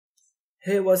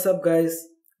Hey, what's up guys?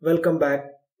 Welcome back.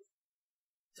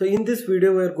 So in this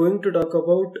video we are going to talk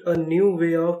about a new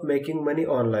way of making money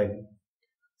online.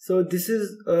 So this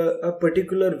is a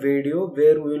particular video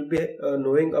where we will be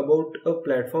knowing about a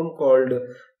platform called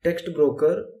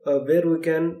Textbroker where we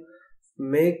can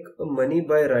make money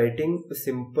by writing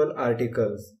simple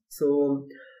articles. So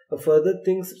further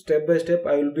things step by step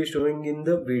I will be showing in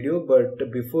the video,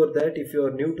 but before that, if you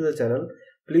are new to the channel,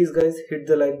 please guys hit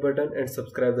the like button and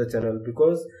subscribe the channel,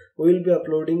 because we will be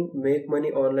uploading make money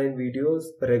online videos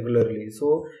regularly.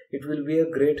 So it will be a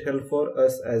great help for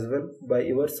us as well by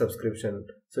your subscription,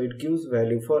 so it gives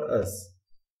value for us.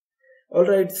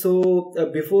 Alright, so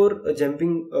before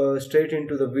jumping straight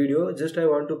into the video, just I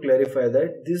want to clarify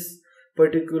that this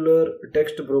particular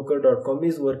textbroker.com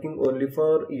is working only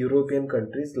for European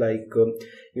countries like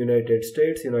United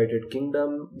States, United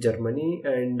Kingdom, Germany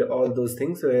and all those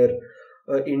things where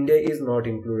India is not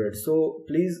included. So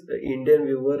please, Indian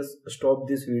viewers, stop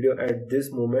this video at this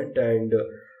moment, and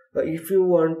if you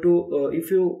want to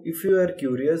if you are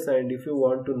curious and if you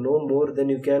want to know more, then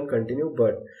you can continue.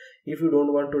 But if you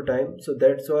don't want to time, so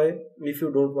that's why, if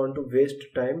you don't want to waste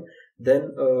time,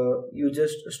 then you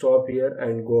just stop here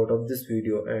and go out of this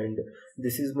video. And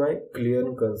this is my clear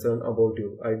concern about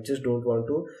you. I just don't want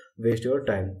to waste your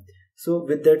time. So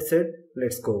with that said,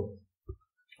 let's go.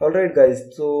 Alright guys,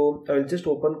 so I will just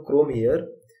open Chrome here.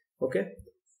 Okay,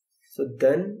 so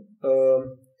then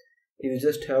you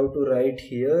just have to write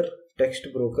here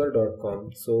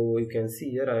textbroker.com. so you can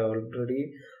see here I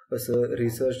already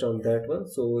researched on that one,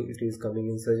 so it is coming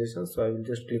in suggestions. So I will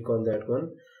just click on that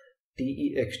one,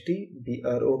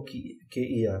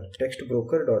 textbroker,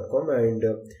 textbroker.com, and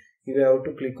you have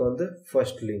to click on the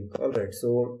first link. Alright,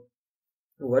 so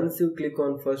once you click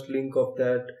on first link of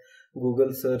that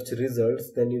Google search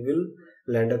results, then you will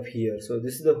land up here. So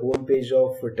this is the home page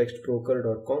of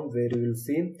textbroker.com, where you will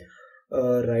see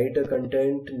writer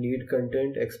content, need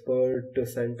content, expert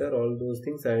center, all those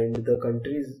things, and the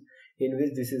countries in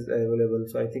which this is available.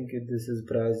 So I think this is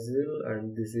Brazil,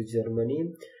 and this is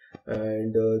Germany,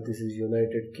 and this is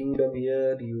United Kingdom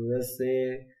here,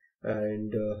 USA,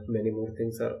 and many more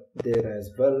things are there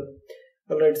as well.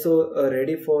 Alright, so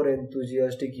ready for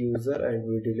enthusiastic user, and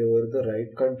we deliver the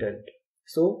right content.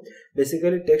 So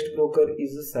basically Textbroker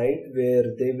is a site where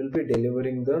they will be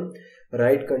delivering the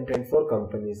right content for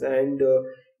companies, and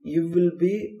you will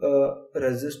be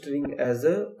registering as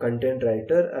a content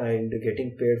writer and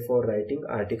getting paid for writing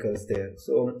articles there.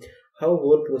 So how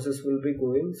whole process will be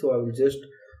going, so I will just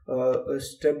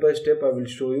step by step I will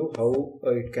show you how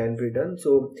it can be done.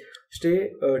 So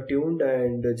stay tuned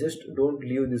and just don't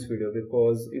leave this video,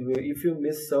 because if you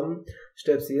miss some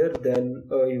steps here, then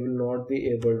you will not be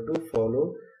able to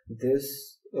follow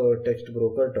this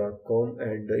textbroker.com,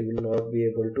 and you will not be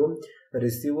able to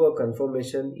receive a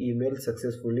confirmation email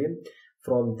successfully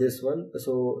from this one.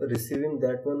 So receiving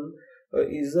that one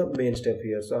is a main step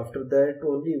here. So after that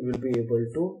only you will be able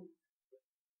to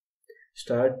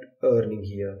start earning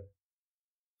here.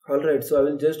 Alright, so I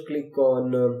will just click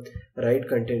on write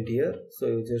content here. So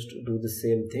you just do the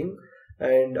same thing,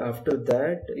 and after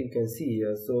that you can see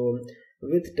here, so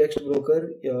with Textbroker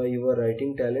your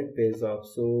writing talent pays off.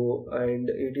 So, and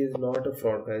it is not a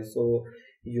fraud guys. So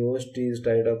Yoast is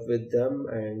tied up with them,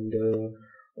 and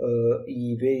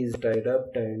eBay is tied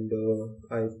up, and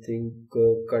I think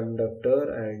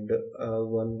Conductor and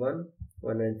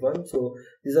 111. So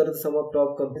these are some of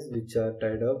top companies which are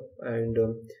tied up, and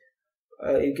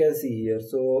you can see here.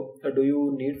 So do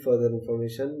you need further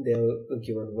information? They have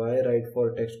given why write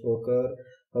for Textbroker,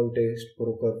 how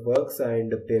Textbroker works,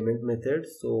 and payment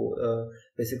methods. So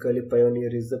basically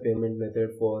Pioneer is the payment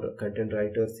method for content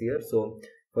writers here. So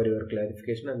for your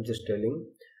clarification, I'm just telling.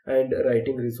 And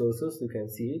writing resources, you can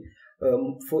see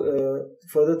for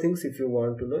further things. If you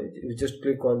want to know, you just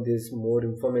click on this more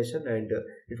information, and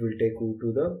it will take you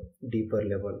to the deeper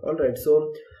level. Alright,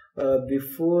 so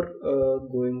before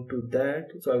going to that,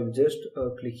 so I will just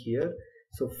click here.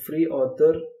 So free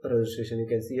author registration, you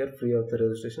can see here free author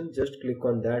registration. Just click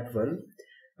on that one,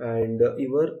 and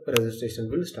your registration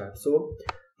will start. So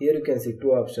here you can see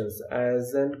two options: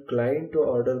 as an client to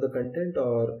order the content,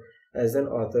 or as an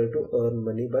author to earn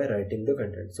money by writing the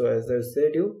content. So as I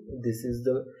said you, this is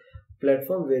the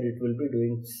platform where it will be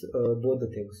doing both the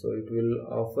things. So it will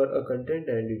offer a content,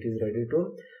 and it is ready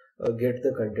to get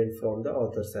the content from the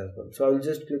authors as well. So I will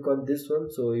just click on this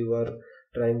one. So you are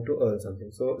trying to earn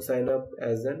something, so sign up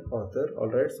as an author.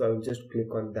 Alright, so I will just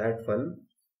click on that one.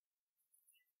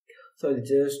 So I'll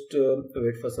just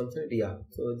wait for something. Yeah,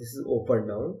 so this is open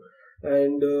now,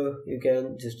 and you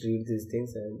can just read these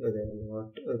things, and they are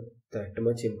not that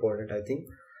much important, I think.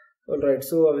 Alright,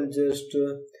 so I will just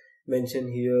mention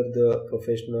here the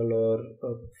professional or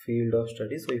field of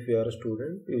study. So if you are a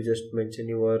student, you just mention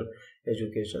your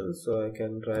education. So I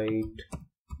can write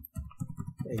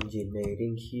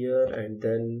engineering here, and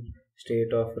then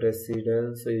state of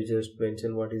residence. So you just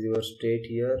mention what is your state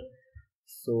here.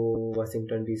 So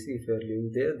Washington DC, if you are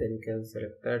living there, then you can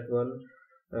select that one,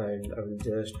 and I will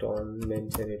just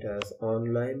mention it as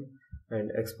online.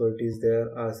 And expertise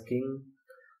there, asking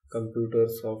computer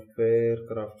software,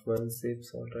 craftsmanship.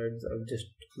 Alright, I'll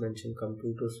just mention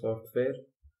computer software.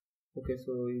 Okay,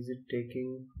 so is it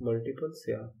taking multiples?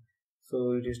 Yeah,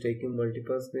 so it is taking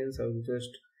multiples, means I will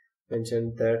just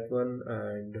mention that one.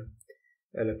 And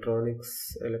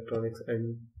electronics,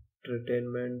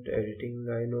 entertainment, editing,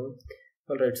 I know.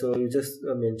 Alright, so you just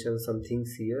mention some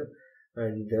things here,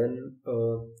 and then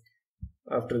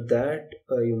after that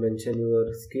you mention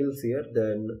your skills here.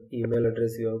 Then email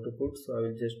address you have to put, so I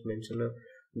will just mention a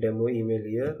demo email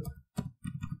here.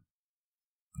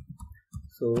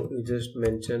 So you just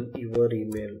mention your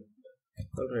email.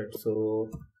 Alright, so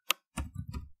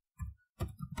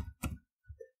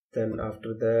then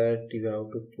after that you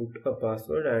have to put a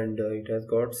password, and it has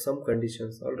got some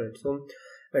conditions. Alright, so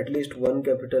at least one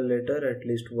capital letter, at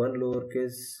least one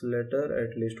lowercase letter,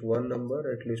 at least one number,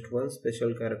 at least one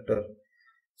special character.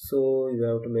 So you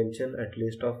have to mention at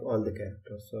least of all the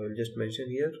characters. So I will just mention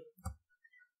here.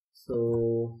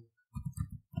 So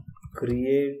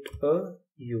create a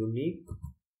unique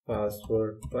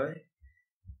password by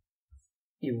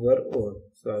your own.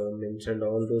 So I have mentioned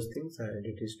all those things, and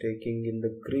it is taking in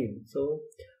the green. So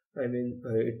I mean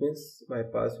it means my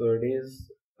password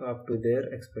is up to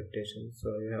their expectations.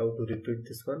 So you have to repeat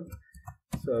this one.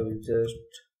 So I will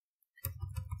just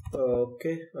I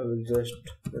will just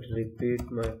repeat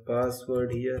my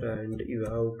password here, and you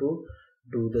have to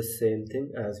do the same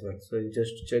thing as well. So you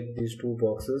just check these two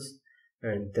boxes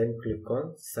and then click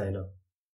on sign up.